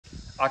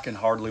I can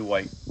hardly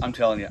wait. I'm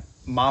telling you,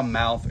 my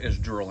mouth is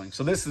drooling.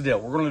 So this is the deal.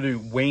 We're going to do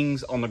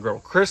wings on the griddle,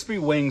 crispy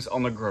wings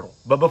on the griddle.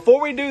 But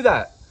before we do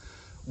that,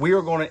 we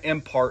are going to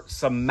impart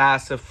some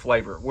massive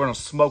flavor. We're going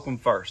to smoke them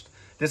first.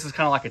 This is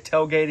kind of like a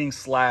tailgating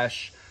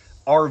slash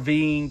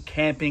RVing,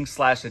 camping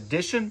slash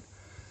addition.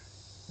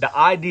 The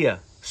idea,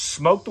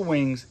 smoke the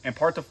wings,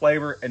 impart the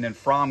flavor, and then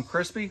fry them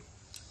crispy.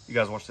 You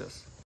guys watch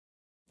this.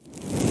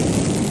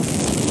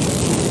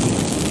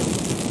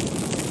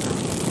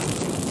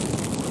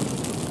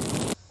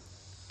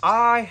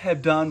 I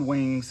have done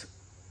wings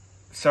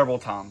several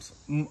times,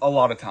 a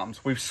lot of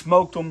times. We've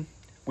smoked them.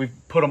 We've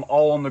put them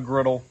all on the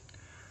griddle.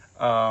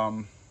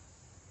 The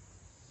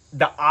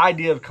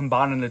idea of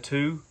combining the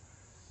two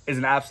is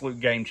an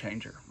absolute game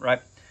changer, right?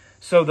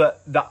 So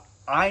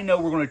I know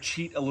we're going to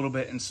cheat a little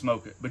bit and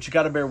smoke it, but you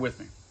got to bear with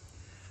me.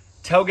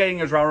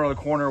 Tailgating is right around the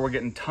corner. We're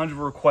getting tons of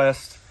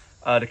requests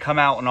to come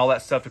out and all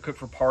that stuff to cook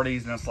for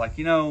parties. And it's like,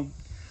 you know,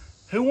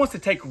 who wants to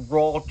take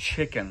raw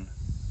chicken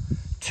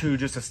to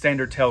just a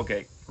standard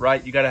tailgate,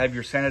 right? You got to have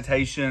your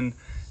sanitation.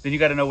 Then you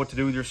got to know what to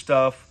do with your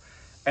stuff.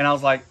 And I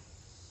was like,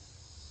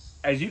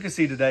 as you can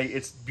see today,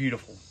 it's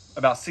beautiful.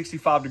 About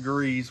 65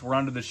 degrees. We're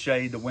under the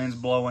shade. The wind's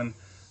blowing.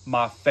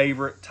 My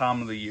favorite time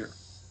of the year.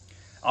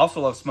 I also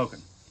love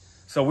smoking.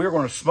 So we're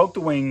going to smoke the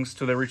wings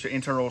till they reach an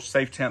internal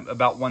safe temp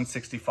about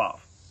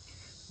 165.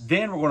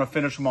 Then we're going to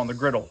finish them on the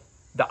griddle.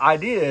 The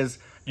idea is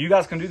you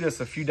guys can do this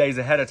a few days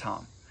ahead of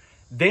time.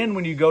 Then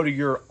when you go to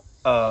your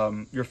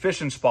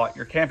fishing spot,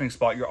 your camping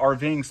spot, your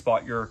RVing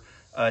spot, your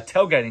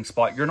tailgating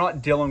spot, you're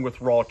not dealing with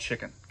raw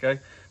chicken,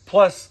 okay?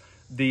 Plus,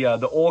 the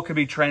oil can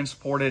be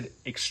transported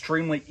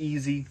extremely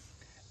easy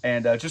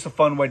and just a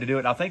fun way to do it.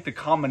 And I think the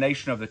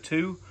combination of the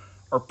two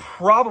are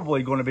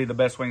probably going to be the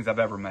best wings I've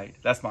ever made.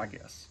 That's my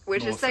guess.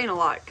 Which is saying a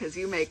lot because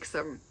you make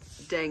some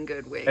dang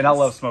good wings. And I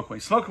love smoked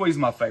wings. Smoked wings is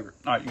my favorite.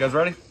 All right, you guys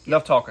ready?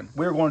 Enough talking.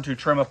 We're going to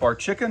trim up our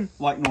chicken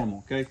like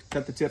normal, okay?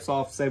 Cut the tips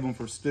off, save them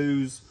for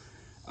stews,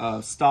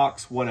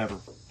 stocks, whatever.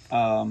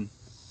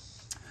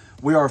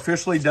 We are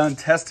officially done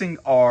testing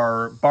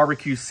our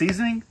barbecue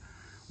seasoning.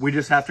 We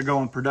just have to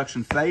go in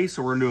production phase,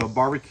 so we're gonna do a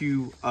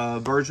barbecue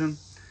version.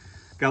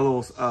 Got a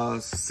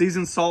little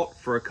seasoned salt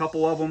for a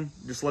couple of them.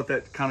 Just let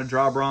that kind of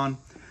dry brine.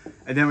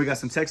 And then we got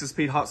some Texas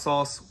Pete hot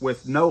sauce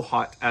with no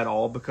hot at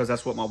all because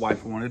that's what my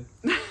wife wanted.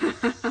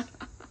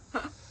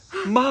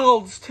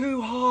 Mild's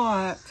too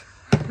hot.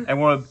 And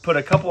we're gonna put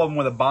a couple of them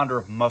with a binder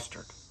of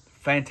mustard.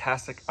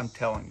 Fantastic, I'm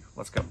telling you.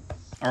 Let's go.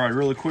 All right,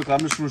 really quickly, I'm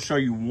just gonna show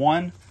you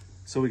one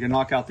so we can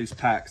knock out these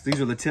packs.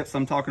 These are the tips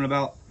I'm talking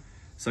about.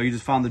 So you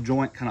just find the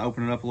joint, kind of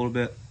open it up a little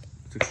bit.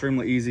 It's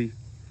extremely easy.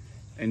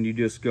 And you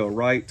just go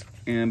right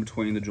in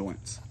between the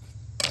joints.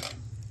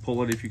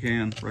 Pull it if you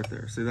can, right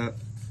there. See that?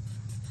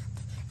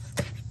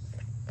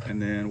 And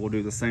then we'll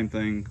do the same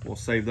thing. We'll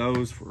save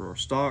those for our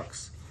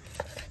stocks.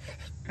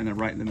 And then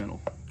right in the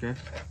middle, okay?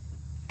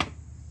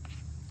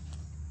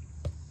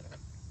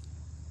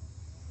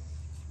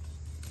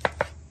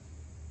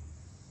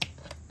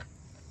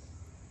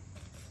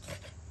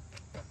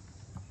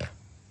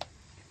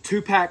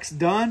 Two packs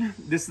done.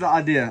 This is the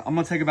idea. I'm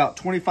gonna take about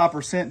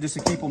 25% just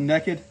to keep them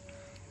naked.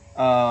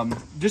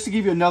 Just to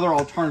give you another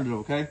alternative,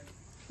 okay?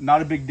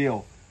 Not a big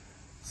deal.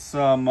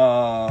 Some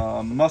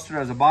mustard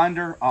as a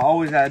binder. I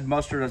always add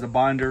mustard as a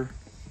binder.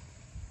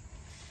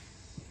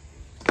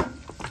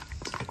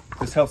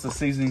 This helps the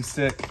seasoning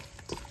stick.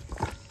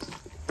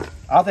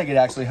 I think it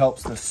actually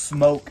helps the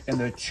smoke and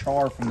the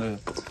char from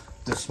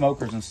the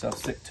smokers and stuff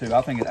stick too.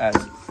 I think it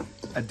adds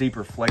a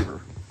deeper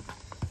flavor.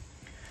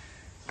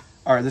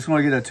 All right, this is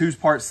gonna get a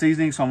 2-part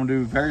seasoning, so I'm gonna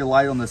do very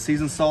light on the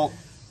seasoned salt.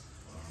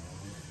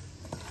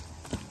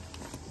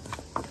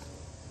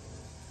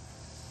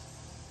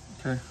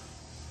 Okay.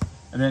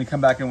 And then come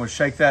back in with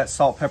shake that,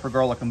 salt, pepper,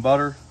 garlic, and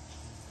butter.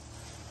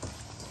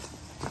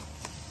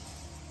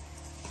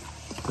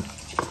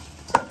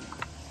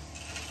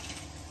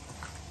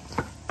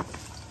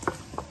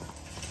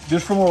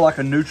 Just for more like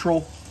a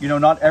neutral, you know,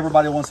 not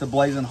everybody wants a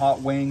blazing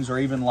hot wings or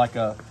even like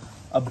a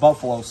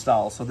buffalo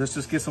style. So this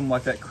just gets them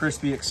like that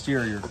crispy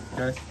exterior,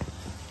 okay?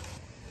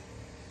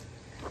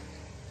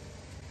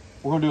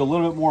 We're gonna do a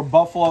little bit more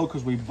buffalo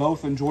because we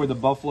both enjoy the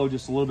buffalo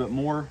just a little bit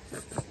more.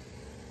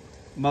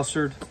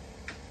 Mustard.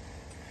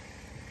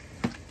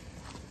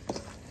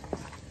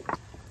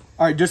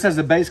 All right, just as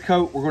a base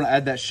coat, we're gonna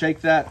add that shake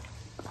that.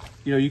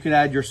 You know, you can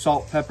add your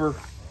salt, pepper,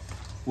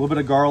 a little bit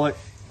of garlic.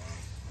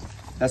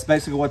 That's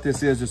basically what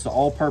this is, just an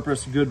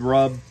all-purpose good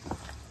rub.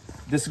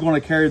 This is going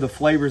to carry the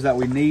flavors that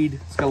we need.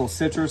 It's got a little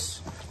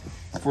citrus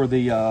for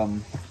the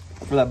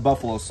for that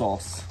buffalo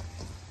sauce.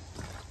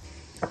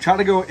 Try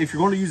to go, if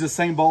you're going to use the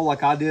same bowl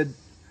like I did,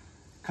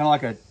 kind of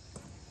like a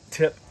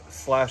tip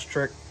slash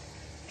trick,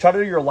 try to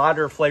do your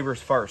lighter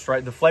flavors first,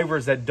 right? The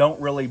flavors that don't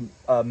really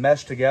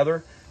mesh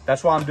together.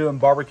 That's why I'm doing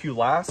barbecue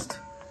last,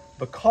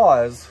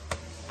 because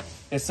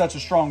it's such a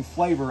strong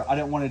flavor. I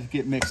didn't want it to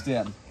get mixed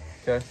in,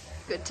 okay?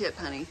 Good tip,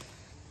 honey.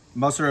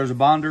 Mustard as a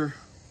binder.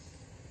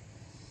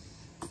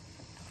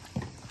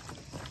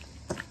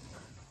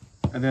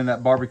 And then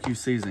that barbecue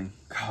seasoning.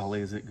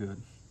 Golly, is it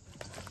good.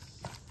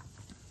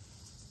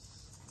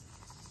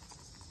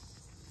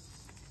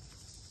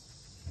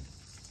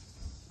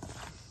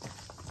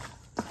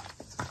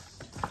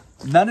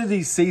 none of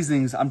these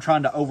seasonings I'm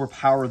trying to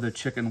overpower the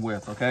chicken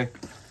with, okay?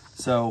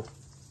 So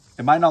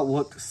it might not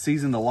look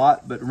seasoned a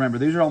lot, but remember,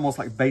 these are almost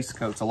like base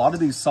coats. A lot of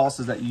these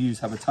sauces that you use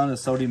have a ton of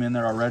sodium in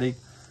there already,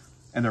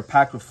 and they're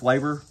packed with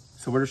flavor.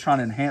 So we're just trying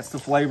to enhance the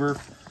flavor.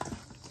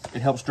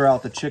 It helps draw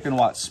out the chicken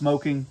while it's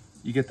smoking.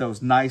 You get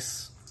those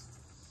nice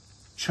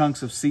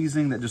chunks of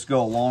seasoning that just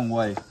go a long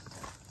way.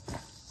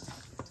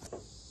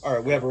 All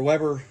right, we have our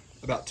Weber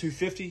about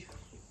 250.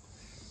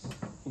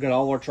 We got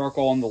all our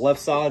charcoal on the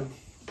left side.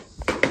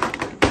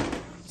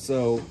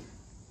 So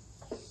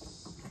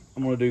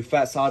I'm gonna do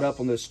fat side up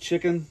on this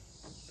chicken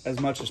as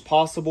much as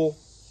possible.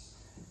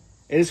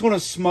 And it's gonna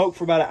smoke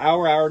for about an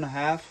hour, hour and a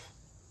half,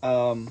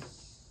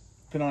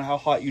 depending on how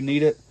hot you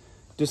need it.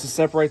 Just to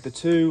separate the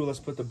two, let's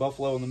put the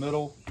buffalo in the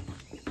middle.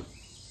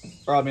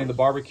 Or I mean the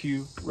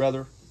barbecue,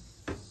 rather.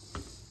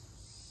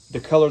 The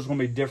color's gonna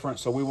be different,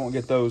 so we won't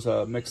get those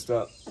mixed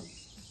up.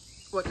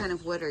 What kind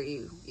of wood are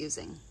you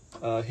using?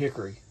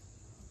 Hickory.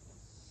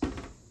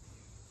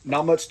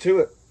 Not much to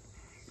it.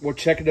 We'll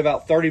check it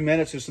about 30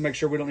 minutes just to make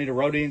sure we don't need to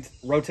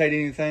rotate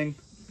anything.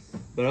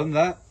 But other than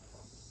that,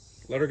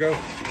 let her go.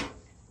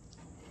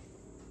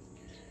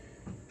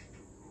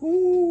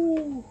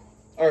 Woo.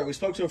 All right, we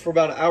spoke to them for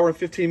about an hour and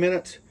 15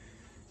 minutes.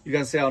 You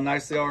guys see how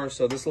nice they are.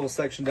 So this little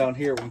section down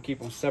here, we can keep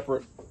them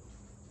separate.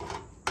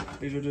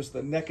 These are just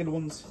the naked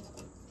ones.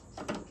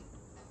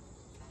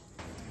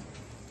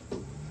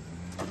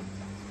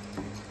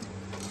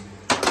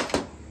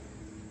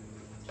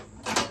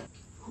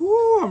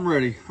 Woo, I'm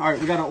ready. All right,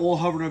 we got our oil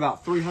hovering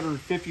about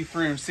 350,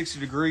 360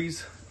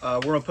 degrees. We're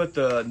gonna put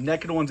the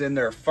naked ones in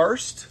there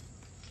first.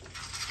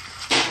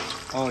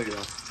 Oh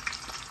yeah.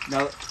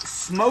 Now,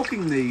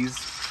 smoking these,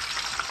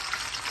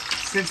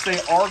 since they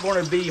are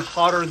going to be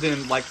hotter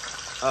than like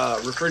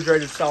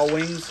refrigerated style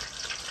wings,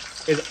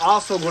 is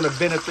also going to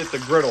benefit the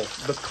griddle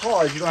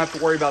because you don't have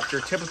to worry about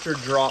your temperature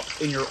drop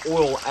in your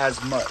oil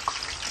as much.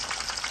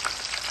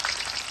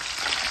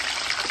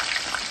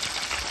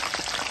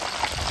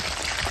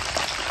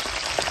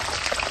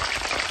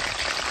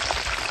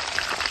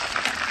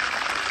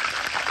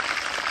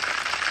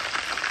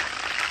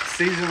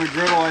 Season the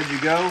griddle as you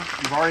go.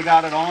 You've already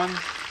got it on.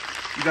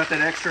 You got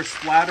that extra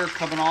splatter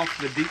coming off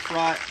the deep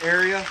fry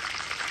area.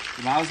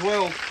 You might as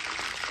well.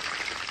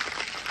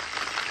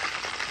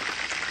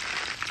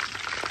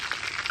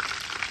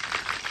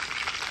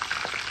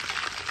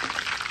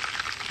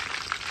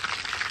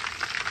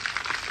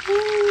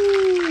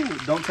 Woo.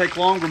 Don't take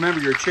long.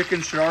 Remember, your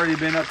chicken should already have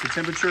been up to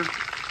temperature.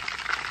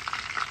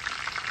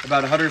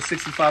 About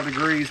 165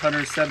 degrees,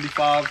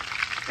 175.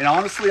 And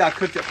honestly, I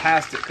cooked it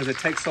past it because it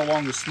takes so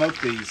long to smoke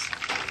these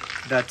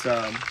that,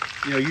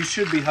 you know, you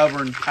should be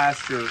hovering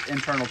past your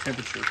internal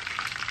temperature.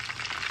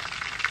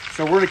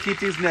 So we're going to keep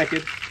these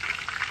naked. And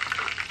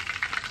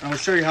I'm going to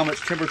show you how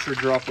much temperature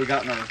drop we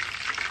got in our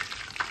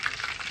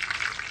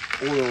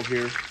oil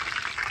here.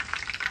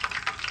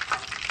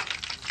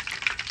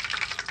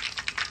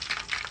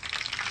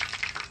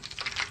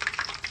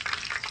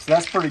 So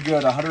that's pretty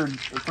good,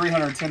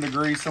 310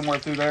 degrees, somewhere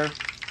through there.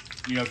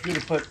 You know, if you were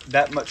to put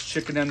that much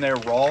chicken in there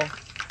raw,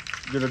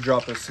 you're going to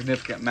drop a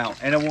significant amount.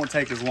 And it won't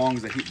take as long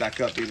to heat back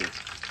up either.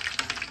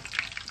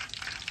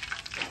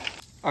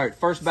 All right,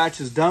 first batch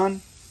is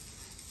done.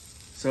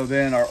 So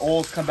then our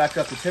oils come back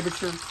up to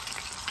temperature.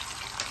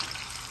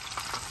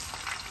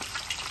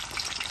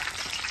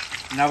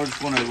 Now we're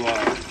just going to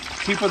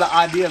keep with the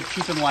idea of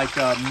keeping like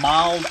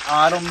mild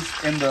items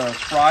in the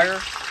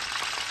fryer.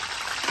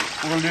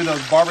 We're going to do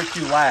those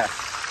barbecue last.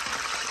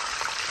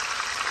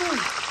 Whew.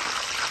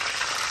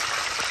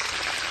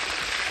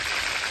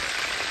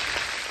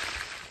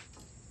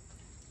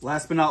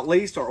 Last but not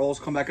least, our oils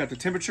come back up to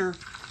temperature,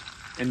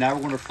 and now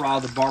we're going to fry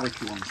the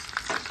barbecue ones.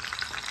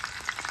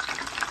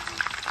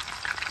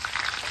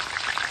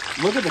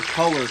 Look at the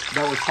color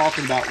that we're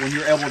talking about when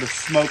you're able to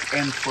smoke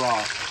and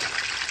fry.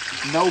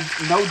 No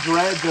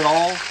dreads at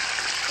all.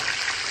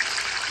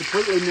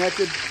 Completely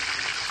naked.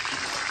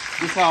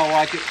 Just how I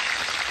like it.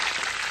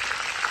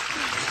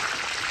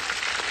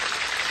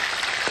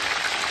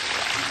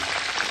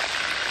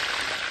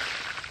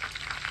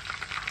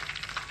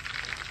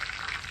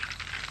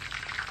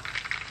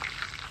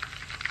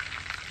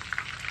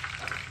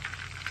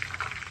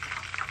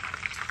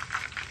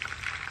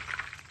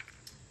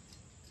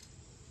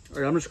 All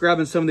right, I'm just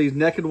grabbing some of these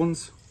naked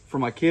ones for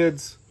my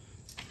kids.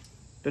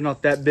 They're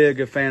not that big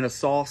a fan of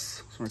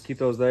sauce, so I'm gonna keep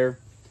those there.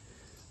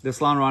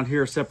 This line around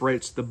here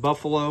separates the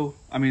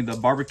the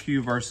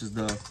barbecue versus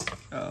the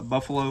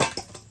buffalo.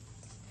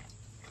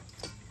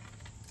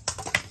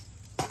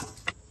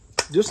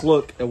 Just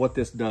look at what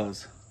this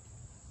does.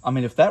 I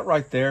mean, if that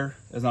right there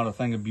is not a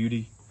thing of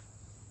beauty.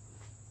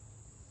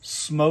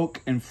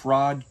 Smoke and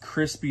fried,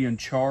 crispy and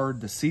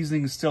charred. The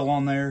seasoning is still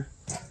on there.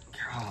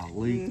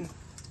 Golly.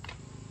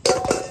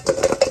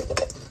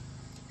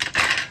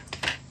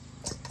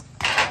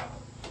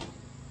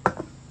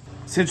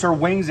 Since our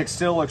wings are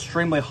still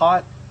extremely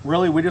hot,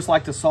 really we just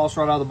like the sauce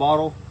right out of the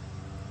bottle.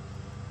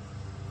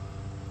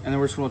 And then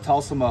we're just gonna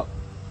toss them up.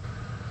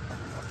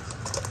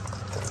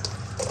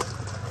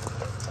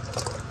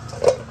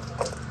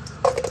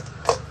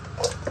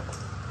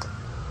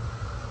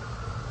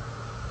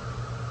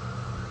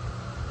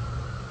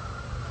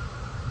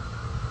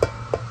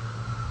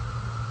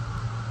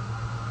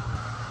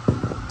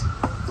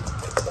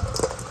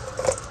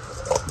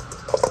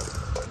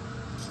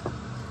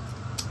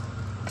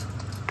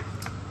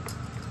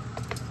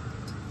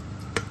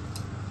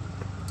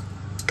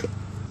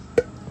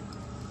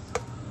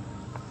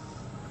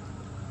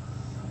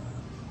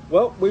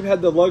 Well, we've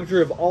had the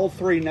luxury of all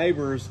three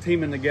neighbors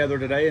teaming together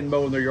today and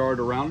mowing their yard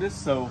around us.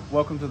 So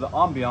welcome to the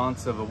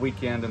ambiance of a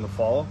weekend in the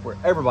fall where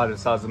everybody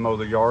decides to mow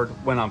their yard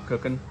when I'm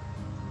cooking.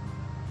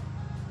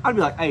 I'd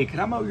be like, hey, can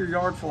I mow your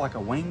yard for like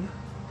a wing?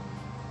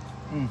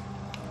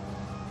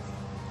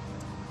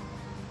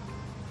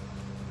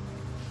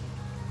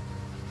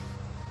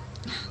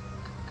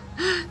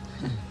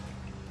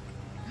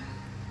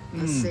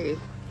 Let's see.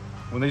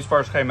 When these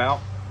first came out,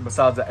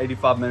 besides the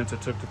 85 minutes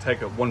it took to take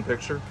one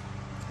picture,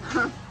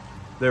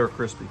 they were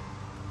crispy.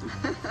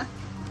 Let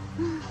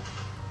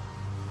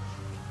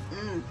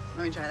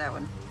me try that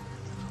one.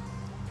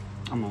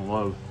 I'm gonna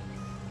load.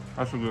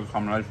 That's a good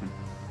combination.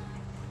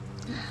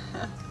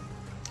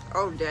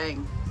 Oh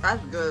dang,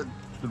 that's good.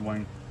 It's a good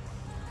wing.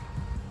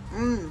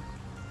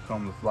 It's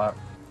on the flat.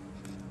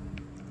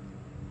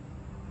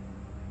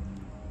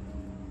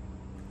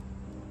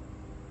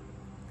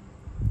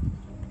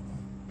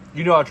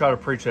 You know I try to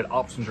preach that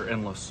options are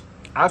endless.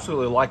 I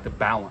absolutely like the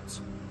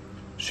balance.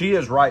 She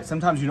is right.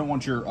 Sometimes you don't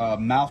want your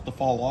mouth to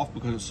fall off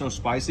because it's so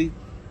spicy.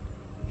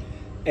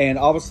 And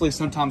obviously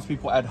sometimes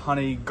people add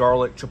honey,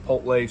 garlic,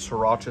 chipotle,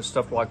 sriracha,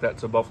 stuff like that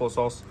to buffalo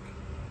sauce.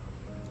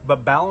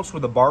 But balanced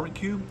with the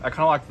barbecue, I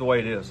kind of like the way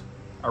it is.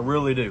 I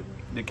really do.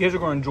 The kids are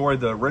going to enjoy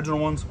the original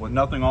ones with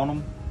nothing on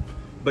them.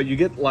 But you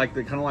get like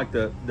the kind of like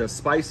the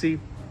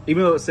spicy.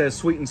 Even though it says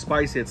sweet and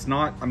spicy, it's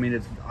not. I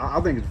mean, I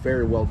think it's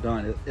very well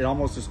done. It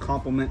almost just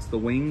complements the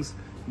wings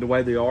the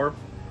way they are.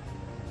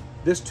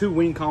 This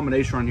 2-wing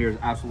combination right here is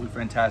absolutely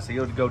fantastic. It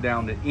would go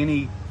down to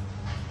any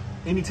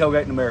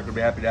tailgate in America would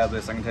be happy to have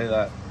this. I can tell you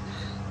that.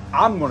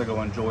 I'm going to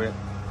go enjoy it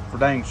for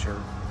dang sure.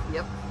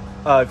 Yep.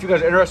 If you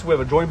guys are interested, we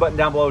have a join button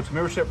down below. It's a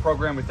membership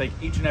program. We thank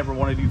each and every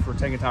one of you for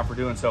taking time for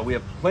doing so. We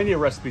have plenty of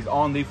recipes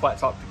on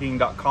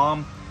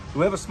theflattopking.com. Do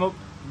we have a smoked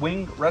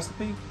wing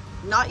recipe?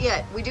 Not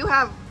yet. We do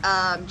have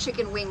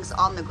chicken wings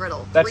on the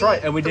griddle. That's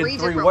right, and we did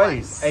 3 ways.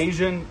 Ones.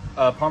 Asian,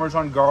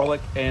 Parmesan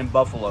garlic, and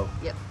buffalo.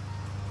 Yep.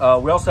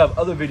 We also have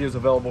other videos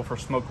available for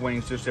smoked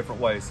wings, just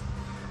different ways.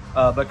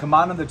 But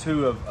combining the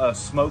two of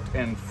smoked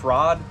and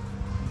fried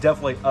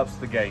definitely ups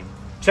the game.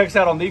 Check us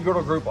out on the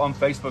Griddle Group on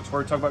Facebook,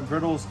 where we talk about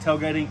griddles,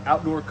 tailgating,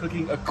 outdoor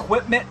cooking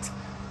equipment.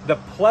 The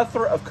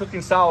plethora of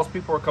cooking styles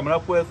people are coming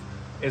up with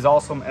is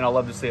awesome, and I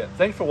love to see it.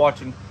 Thanks for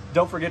watching.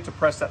 Don't forget to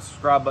press that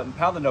subscribe button,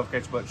 pound the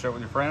notification button, share it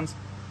with your friends.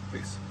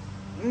 Peace.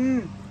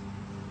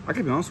 I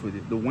can be honest with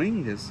you, the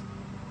wing is...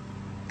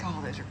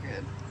 God, those are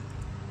good.